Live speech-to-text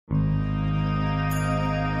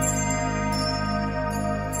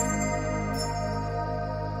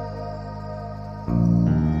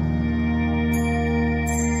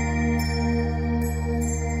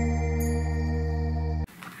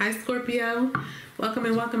Scorpio. Welcome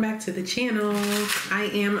and welcome back to the channel. I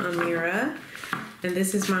am Amira, and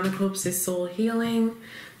this is Monachopsis Soul Healing.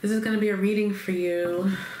 This is going to be a reading for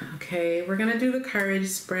you. Okay, we're going to do the courage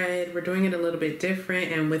spread. We're doing it a little bit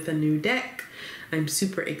different and with a new deck I'm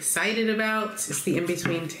super excited about. It's the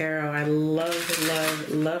In-Between Tarot. I love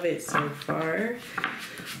it so far.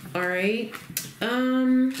 All right.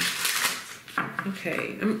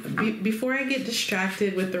 Okay, before I get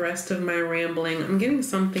distracted with the rest of my rambling, I'm getting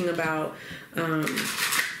something about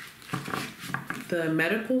the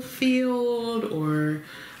medical field or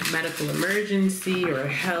medical emergency or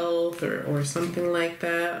health or something like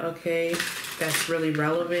that, okay? That's really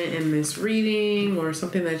relevant in this reading, or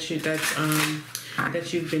something that you've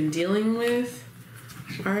been dealing with.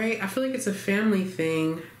 All right, I feel like it's a family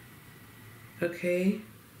thing, okay?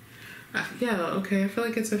 Yeah, okay, I feel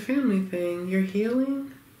like it's a family thing. You're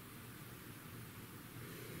healing?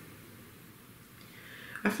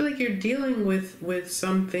 I feel like you're dealing with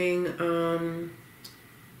something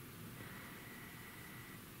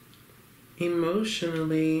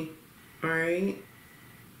emotionally, alright?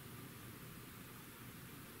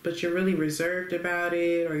 But you're really reserved about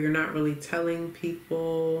it, or you're not really telling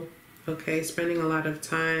people, okay? Spending a lot of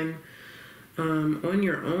time on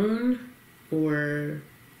your own or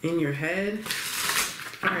in your head.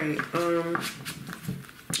 All right,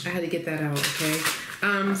 I had to get that out, okay?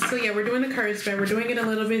 So yeah, we're doing the courage spread. We're doing it a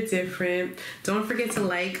little bit different. Don't forget to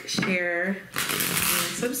like, share, and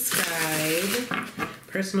subscribe.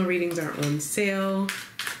 Personal readings are on sale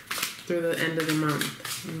through the end of the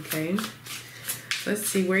month, okay? Let's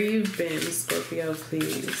see where you've been, Scorpio,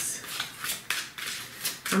 please.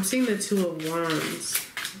 I'm seeing the Two of Wands.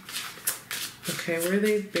 Okay, where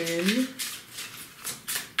they've been.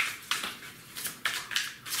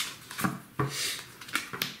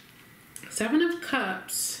 Seven of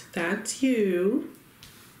Cups, that's you.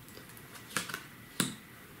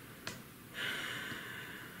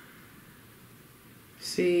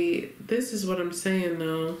 See, this is what I'm saying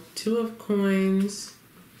though. Two of Coins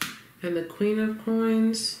and the Queen of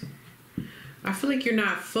Coins. I feel like you're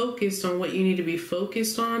not focused on what you need to be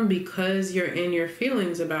focused on because you're in your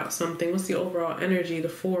feelings about something. What's the overall energy? The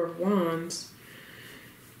Four of Wands.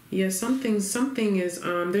 Yeah, something is,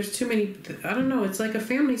 there's too many, I don't know, it's like a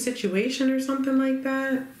family situation or something like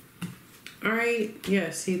that. All right, yeah,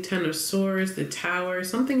 see, Ten of Swords, the Tower,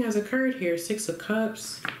 something has occurred here. Six of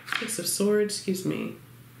Cups, Six of Swords, excuse me.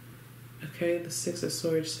 Okay, the Six of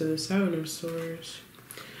Swords to the Seven of Swords.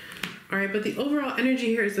 All right, but the overall energy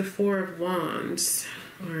here is the Four of Wands,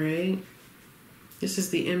 all right? This is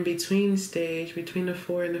the in-between stage between the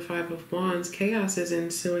Four and the Five of Wands. Chaos is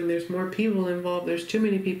ensuing. There's more people involved. There's too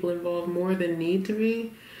many people involved, more than need to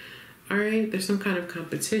be. All right, there's some kind of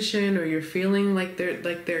competition, or you're feeling like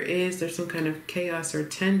there's some kind of chaos or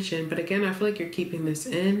tension. But again, I feel like you're keeping this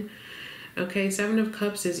in. Okay, Seven of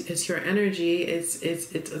Cups is your energy.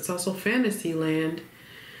 It's also fantasy land.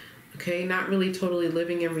 Okay, not really totally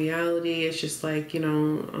living in reality. It's just like, you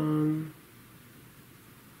know,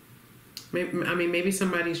 maybe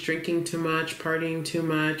somebody's drinking too much, partying too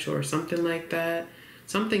much, or something like that.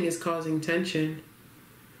 Something is causing tension.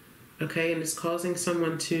 Okay, and it's causing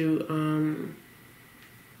someone to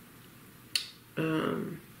I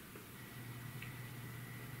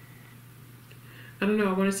don't know,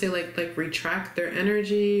 I want to say like retract their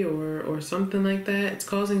energy or something like that. It's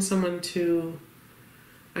causing someone to,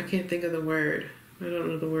 I can't think of the word. I don't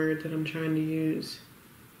know the word that I'm trying to use.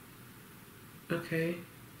 Okay.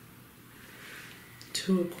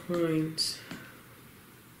 Two of Coins.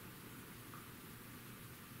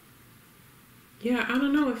 Yeah, I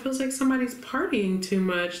don't know. It feels like somebody's partying too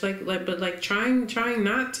much, but trying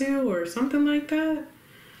not to, or something like that.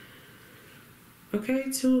 Okay,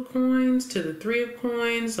 Two of Coins to the Three of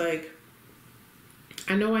Coins. Like,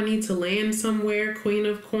 I know I need to land somewhere. Queen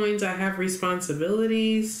of Coins, I have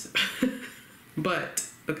responsibilities. But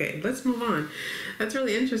okay, let's move on. That's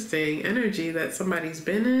really interesting energy that somebody's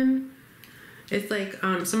been in. It's like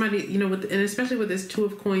somebody, you know, and especially with this Two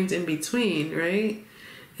of Coins in between, right?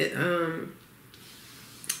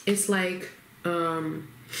 It's like, you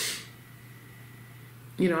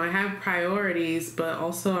know, I have priorities, but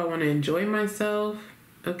also I want to enjoy myself,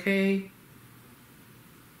 okay?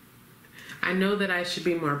 I know that I should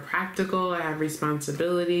be more practical. I have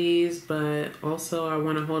responsibilities, but also I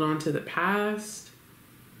want to hold on to the past.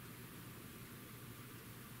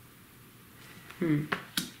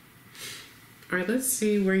 All right, let's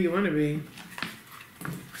see where you want to be.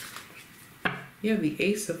 You have the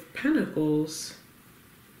Ace of Pentacles.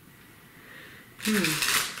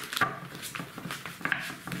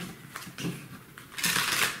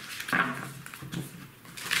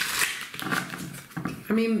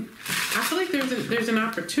 I mean, I feel like there's an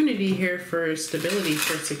opportunity here for stability,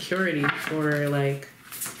 for security, for like,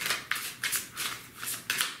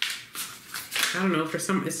 I don't know, for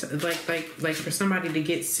some, it's like for somebody to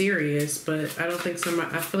get serious, but I don't think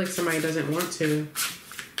I feel like somebody doesn't want to.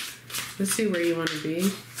 Let's see where you want to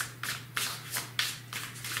be.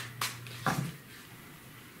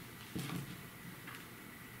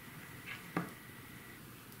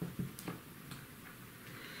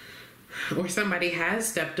 Or somebody has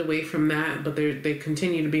stepped away from that, but they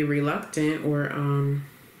continue to be reluctant or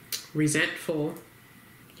resentful.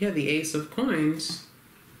 Yeah, the Ace of Coins.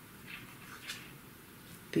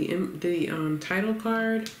 The title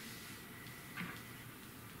card.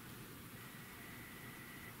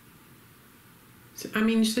 So, I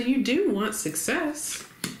mean, so you do want success.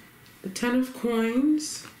 The Ten of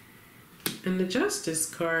Coins and the Justice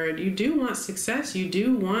card. You do want success. You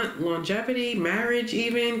do want longevity, marriage,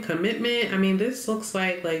 even commitment. I mean, this looks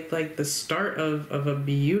like the start of a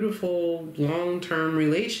beautiful long-term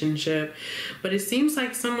relationship. But it seems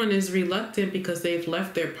like someone is reluctant because they've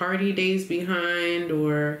left their party days behind,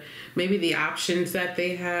 or maybe the options that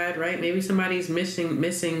they had, right? Maybe somebody's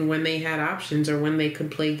missing when they had options or when they could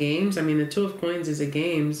play games. I mean, the Two of Coins is a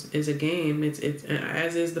game. It's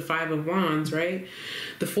as is the Five of Wands, right?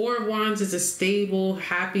 The Four of Wands is a stable,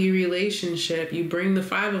 happy relationship. You bring the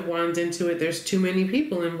Five of Wands into it, there's too many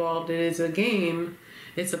people involved, and it's a game.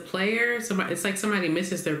 It's a player. It's like somebody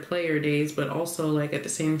misses their player days, but also like at the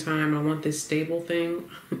same time, I want this stable thing.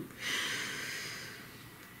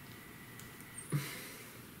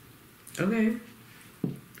 Okay.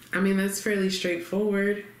 I mean, that's fairly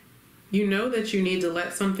straightforward. You know that you need to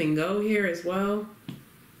let something go here as well.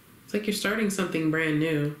 It's like you're starting something brand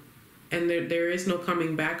new. And there is no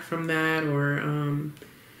coming back from that, or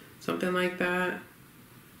something like that.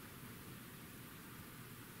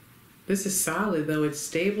 This is solid, though. It's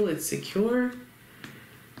stable. It's secure.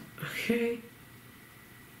 Okay.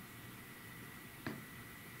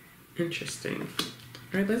 Interesting.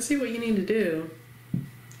 All right, let's see what you need to do.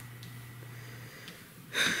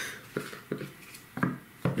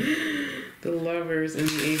 The Lovers and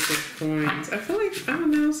the Ace of Coins. I feel like, I don't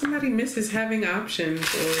know, somebody misses having options,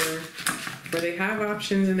 or they have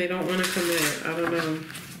options and they don't want to commit. I don't know.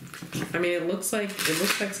 I mean, it looks like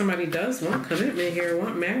somebody does want commitment here,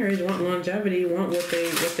 want marriage, want longevity, want what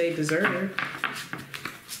they deserve.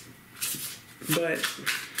 But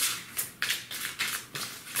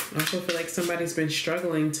I also feel like somebody's been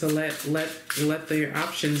struggling to let their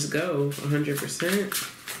options go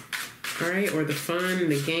 100%. All right, or the fun,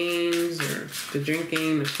 the games, or the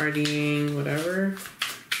drinking, the partying, whatever.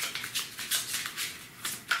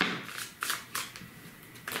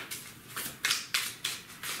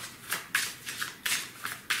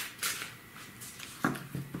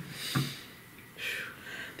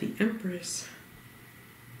 The Empress.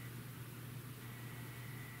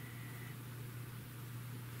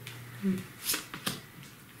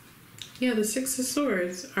 Yeah, the Six of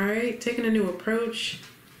Swords. All right, taking a new approach.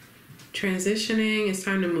 Transitioning, it's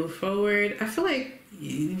time to move forward. I feel like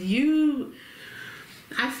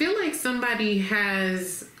somebody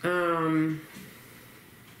has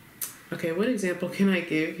okay, what example can I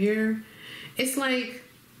give here? It's like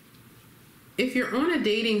if you're on a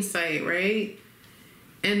dating site, right?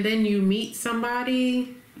 And then you meet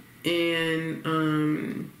somebody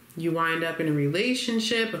and you wind up in a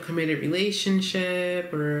relationship, a committed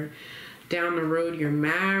relationship, or down the road you're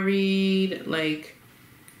married, like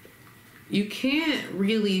you can't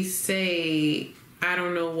really say, I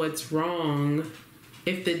don't know what's wrong,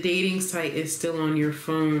 if the dating site is still on your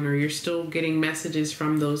phone or you're still getting messages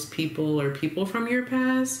from those people or people from your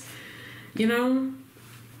past, you know?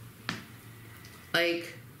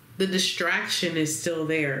 Like, the distraction is still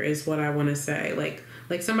there is what I want to say. Like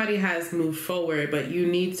somebody has moved forward, but you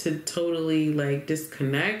need to totally, like,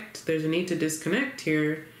 disconnect. There's a need to disconnect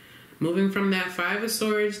here. Moving from that Five of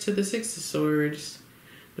Swords to the Six of Swords.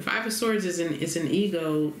 The Five of Swords is an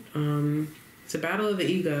ego. It's a battle of the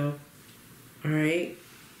ego. All right.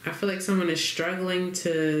 I feel like someone is struggling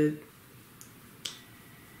to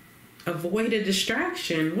avoid a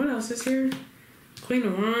distraction. What else is here? Queen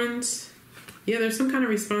of Wands. Yeah, there's some kind of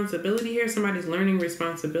responsibility here. Somebody's learning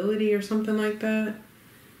responsibility or something like that.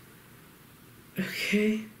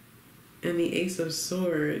 Okay. And the Ace of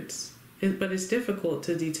Swords. But it's difficult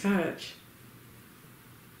to detach.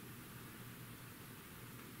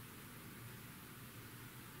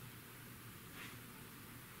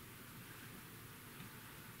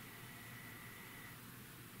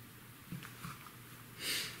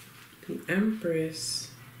 The Empress,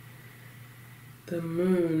 The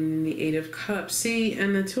Moon, the Eight of Cups. See,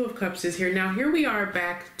 and the Two of Cups is here. Now, here we are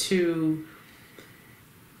back to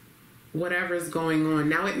whatever's going on.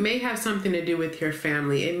 Now, it may have something to do with your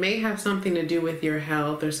family. It may have something to do with your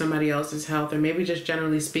health or somebody else's health, or maybe just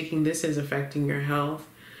generally speaking, this is affecting your health.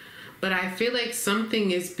 But I feel like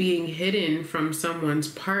something is being hidden from someone's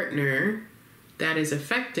partner that is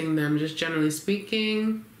affecting them, just generally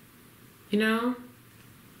speaking, you know?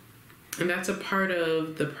 And that's a part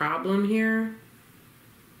of the problem here.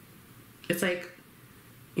 It's like,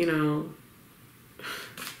 you know,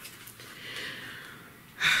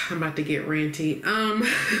 I'm about to get ranty.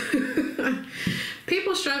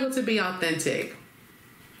 People struggle to be authentic.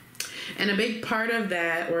 And a big part of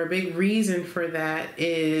that, or a big reason for that,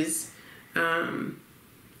 is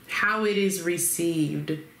how it is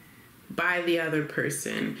received by the other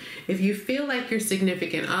person. If you feel like your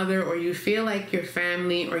significant other, or you feel like your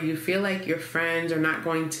family, or you feel like your friends are not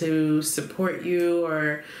going to support you,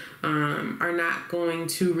 or are not going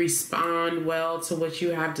to respond well to what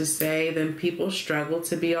you have to say, then people struggle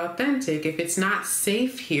to be authentic. If it's not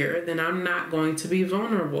safe here, then I'm not going to be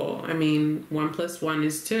vulnerable. I mean, 1 + 1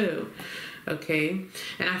 is 2. Okay.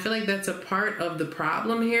 And I feel like that's a part of the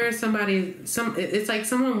problem here. It's like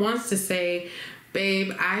someone wants to say,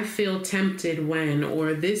 babe, I feel tempted when,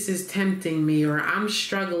 or this is tempting me, or I'm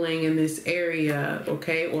struggling in this area,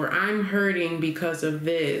 okay, or I'm hurting because of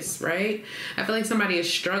this, right? I feel like somebody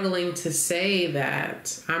is struggling to say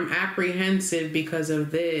that. I'm apprehensive because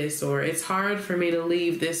of this, or it's hard for me to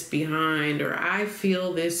leave this behind, or I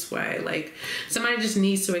feel this way. Like somebody just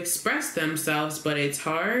needs to express themselves, but it's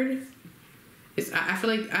hard. I feel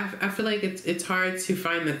like it's hard to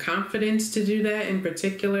find the confidence to do that in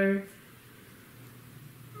particular.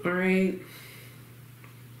 All right.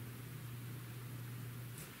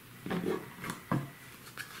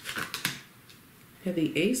 Yeah,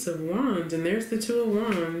 the Ace of Wands, and there's the Two of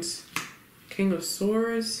Wands. King of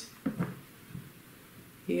Swords.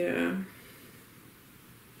 Yeah.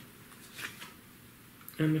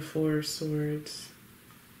 And the Four of Swords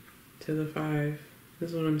to the 5. This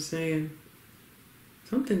is what I'm saying.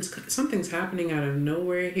 Something's happening out of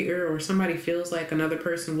nowhere here, or somebody feels like another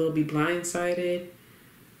person will be blindsided.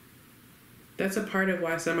 That's a part of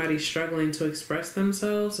why somebody's struggling to express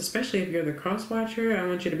themselves, especially if you're the cross watcher. I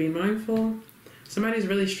want you to be mindful. Somebody's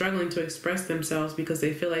really struggling to express themselves because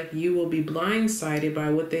they feel like you will be blindsided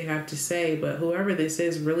by what they have to say. But whoever this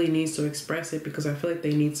is really needs to express it, because I feel like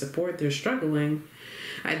they need support. They're struggling.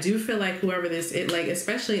 I do feel like whoever this is, like,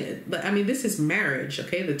 especially, I mean, this is marriage,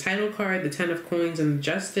 okay? The title card, the 10 of Coins, and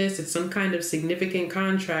Justice, it's some kind of significant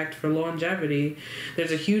contract for longevity.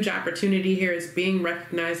 There's a huge opportunity here. It's being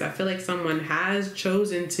recognized. I feel like someone has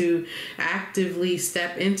chosen to actively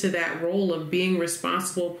step into that role of being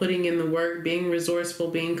responsible, putting in the work, being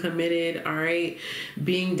resourceful, being committed, all right?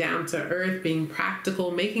 Being down to earth, being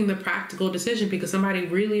practical, making the practical decision, because somebody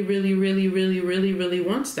really, really, really, really, really, really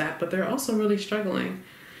wants that, but they're also really struggling.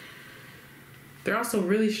 They're also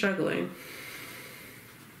really struggling.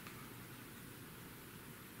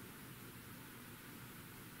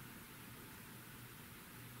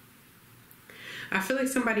 I feel like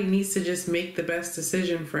somebody needs to just make the best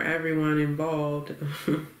decision for everyone involved.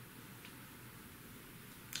 And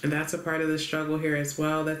that's a part of the struggle here as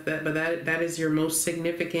well. But that is your most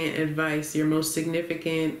significant advice, your most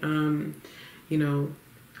significant, you know,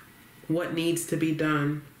 what needs to be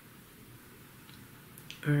done.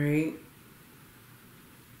 All right.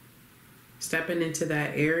 Stepping into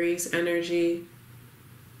that Aries energy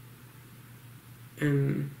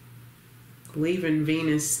and leaving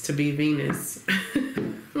Venus to be Venus.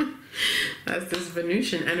 That's this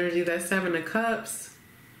Venusian energy, that 7 of Cups.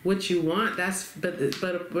 What you want, but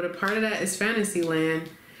a part of that is fantasy land.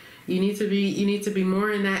 You need to be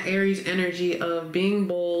more in that Aries energy of being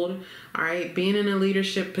bold, all right, being in a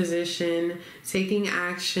leadership position, taking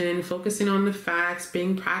action, focusing on the facts,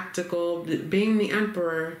 being practical, being the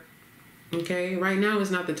Emperor. Okay, right now is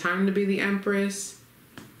not the time to be the Empress.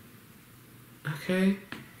 Okay.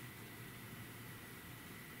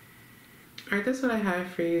 All right, that's what I have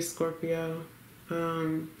for you, Scorpio.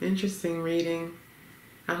 Interesting reading.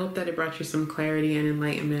 I hope that it brought you some clarity and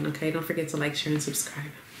enlightenment. Okay, don't forget to like, share, and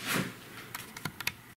subscribe.